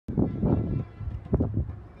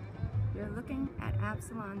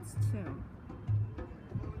Absalom's tomb.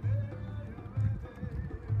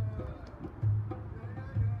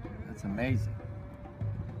 That's amazing.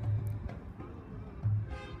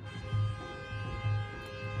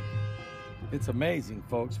 It's amazing,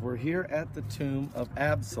 folks. We're here at the tomb of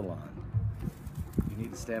Absalom. You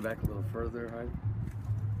need to stand back a little further, Heidi.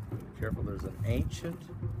 Be careful, there's an ancient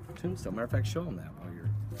tombstone. Matter of fact, show them that while you're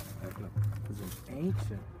backing up. There's an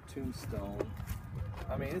ancient tombstone.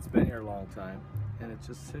 I mean, it's been here a long time, and it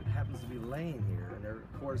happens to be laying here. And there,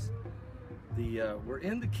 of course, we're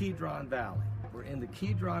in the Kidron Valley. We're in the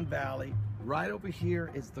Kidron Valley. Right over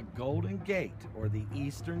here is the Golden Gate, or the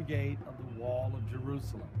eastern gate of the Wall of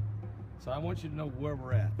Jerusalem. So I want you to know where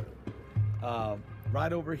we're at.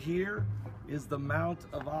 Right over here is the Mount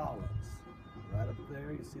of Olives. Right up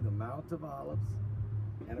there, you see the Mount of Olives.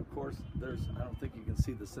 And of course, I don't think you can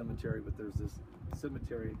see the cemetery, but there's this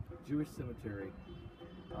cemetery, Jewish cemetery,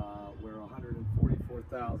 where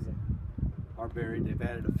 144,000 are buried. They've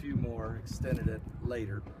added a few more, extended it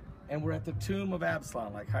later. And we're at the tomb of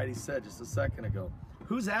Absalom, like Heidi said just a second ago.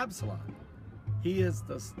 Who's Absalom? He is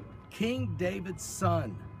the King David's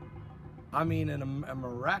son. I mean, a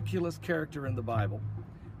miraculous character in the Bible.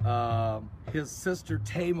 His sister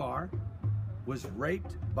Tamar was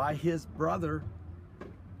raped by his brother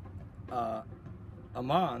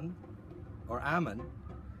Ammon,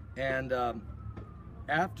 and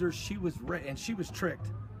after she was raped, and she was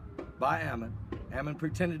tricked by Ammon. Ammon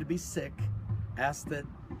pretended to be sick, asked that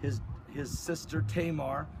his sister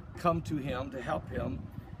Tamar come to him to help him,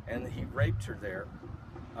 and he raped her there.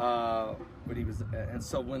 And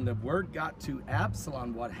so when the word got to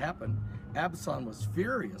Absalom, what happened? Absalom was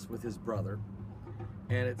furious with his brother,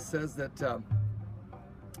 and it says that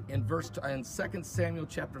in 2 Samuel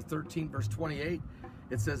chapter 13, verse 28,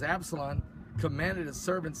 it says, Absalom commanded his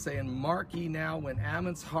servants, saying, Mark ye now, when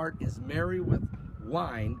Ammon's heart is merry with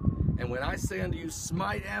wine, and when I say unto you,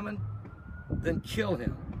 smite Ammon, then kill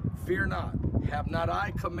him. Fear not. Have not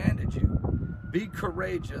I commanded you? Be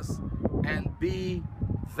courageous and be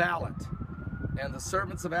valiant. And the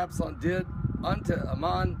servants of Absalom did unto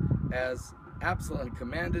Ammon as Absalom had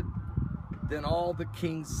commanded. Then all the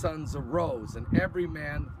king's sons arose, and every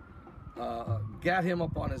man gat him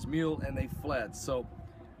up on his mule, and they fled. So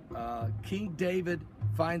King David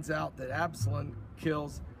finds out that Absalom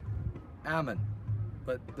kills Ammon,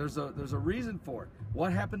 but there's a reason for it.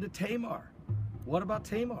 What happened to Tamar? What about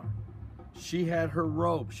Tamar? She had her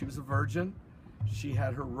robe. She was a virgin. She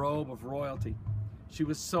had her robe of royalty. She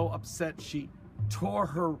was so upset she tore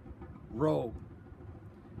her robe,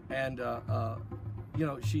 and you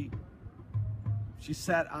know, she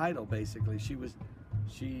sat idle basically. She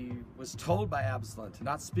was told by Absalom to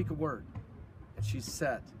not speak a word, and she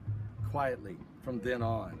sat quietly from then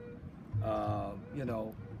on. You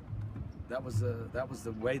know, that was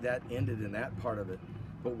the way that ended in that part of it.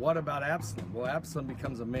 But what about Absalom? Well, Absalom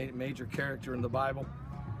becomes a major character in the Bible.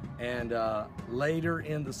 And later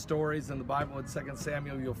in the stories in the Bible in 2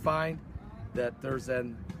 Samuel, you'll find that there's a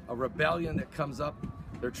rebellion that comes up.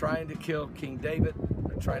 They're trying to kill King David.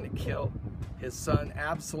 They're trying to kill his son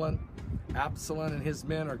Absalom. Absalom and his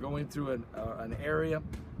men are going through an area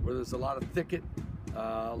where there's a lot of thicket,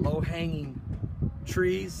 low-hanging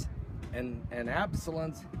trees. And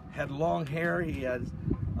Absalom had long hair. He had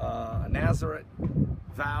a Nazarite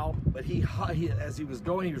vow. But as he was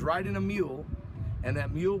going, he was riding a mule. And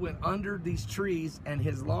that mule went under these trees, and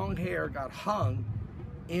his long hair got hung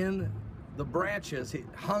in the branches. He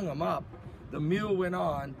hung him up. The mule went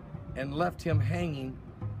on and left him hanging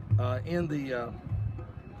in the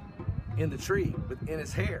tree within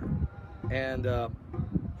his hair. And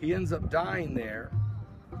he ends up dying there.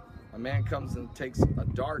 A man comes and takes a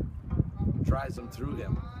dart, drives him through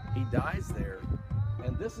him. He dies there.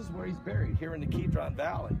 And this is where he's buried, here in the Kidron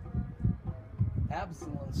Valley.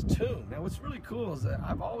 Absalom's tomb. Now what's really cool is that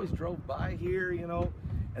I've always drove by here, you know,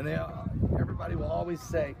 and everybody will always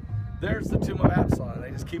say, there's the tomb of Absalom, and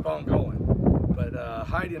they just keep on going. But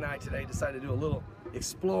Heidi and I today decided to do a little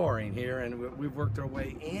exploring here, and we've worked our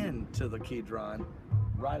way into the Kidron,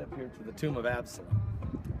 right up here to the tomb of Absalom.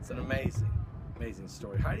 It's an amazing, amazing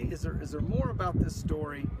story. Heidi, is there more about this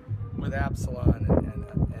story with Absalom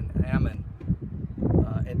and Ammon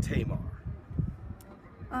and Tamar?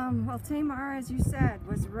 Well, Tamar, as you said,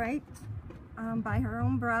 was raped by her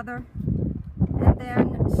own brother, and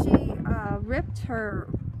then she ripped her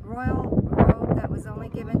royal robe that was only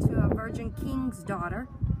given to a virgin king's daughter,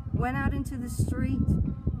 went out into the street,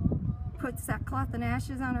 put sackcloth and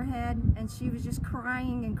ashes on her head, and she was just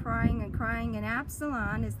crying and crying and crying. And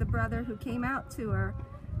Absalom is the brother who came out to her,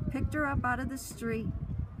 picked her up out of the street,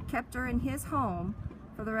 kept her in his home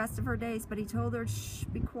for the rest of her days, but he told her, shh,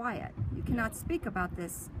 be quiet. You cannot speak about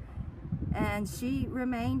this. And she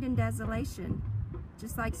remained in desolation,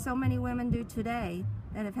 just like so many women do today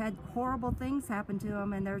that have had horrible things happen to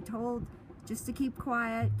them, and they're told just to keep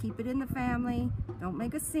quiet, keep it in the family, don't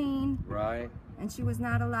make a scene. Right. And she was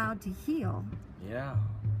not allowed to heal. Yeah.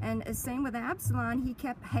 And the same with Absalom, he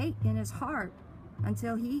kept hate in his heart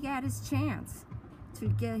until he got his chance to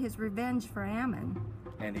get his revenge for Ammon.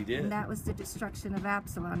 And he did. And that was the destruction of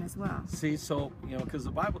Absalom as well. See, so, you know, because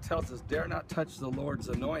the Bible tells us, dare not touch the Lord's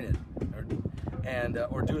anointed,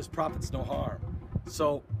 or do his prophets no harm.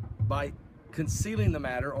 So by concealing the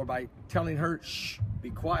matter, or by telling her, shh,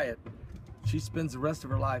 be quiet, she spends the rest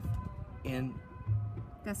of her life in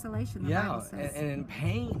desolation, the Bible says. And in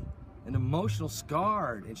pain, and emotional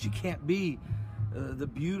scarred, and she can't be the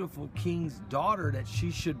beautiful king's daughter that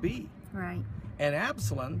she should be. Right. And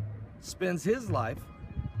Absalom spends his life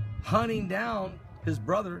hunting down his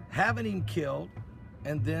brother, having him killed,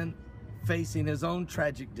 and then facing his own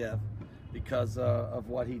tragic death because of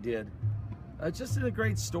what he did. It's just a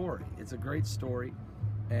great story. It's a great story.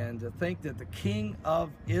 And to think that the king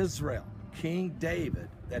of Israel, King David,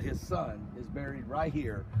 that his son is buried right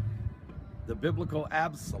here, the biblical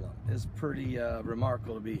Absalom, is pretty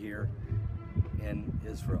remarkable to be here in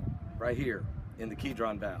Israel, right here in the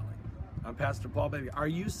Kidron Valley. I'm Pastor Paul Baby. Are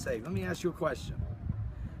you saved? Let me ask you a question.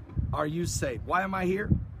 Are you saved? Why am I here?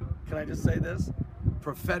 Can I just say this?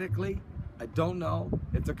 Prophetically, I don't know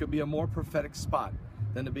if there could be a more prophetic spot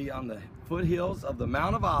than to be on the foothills of the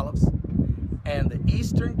Mount of Olives and the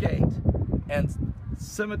Eastern Gate and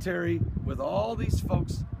cemetery with all these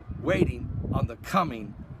folks waiting on the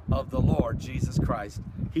coming of the Lord Jesus Christ.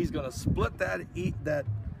 He's going to split that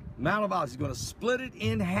Mount of Olives. He's going to split it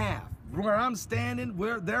in half. Where I'm standing,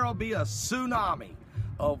 there'll be a tsunami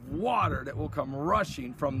of water that will come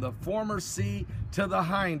rushing from the former sea to the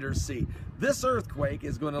hinder sea. This earthquake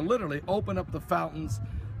is going to literally open up the fountains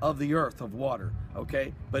of the earth of water,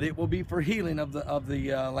 okay? But it will be for healing of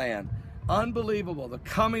the land. Unbelievable, the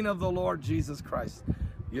coming of the Lord Jesus Christ,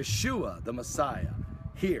 Yeshua, the Messiah,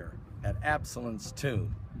 here at Absalom's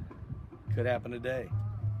tomb. Could happen today.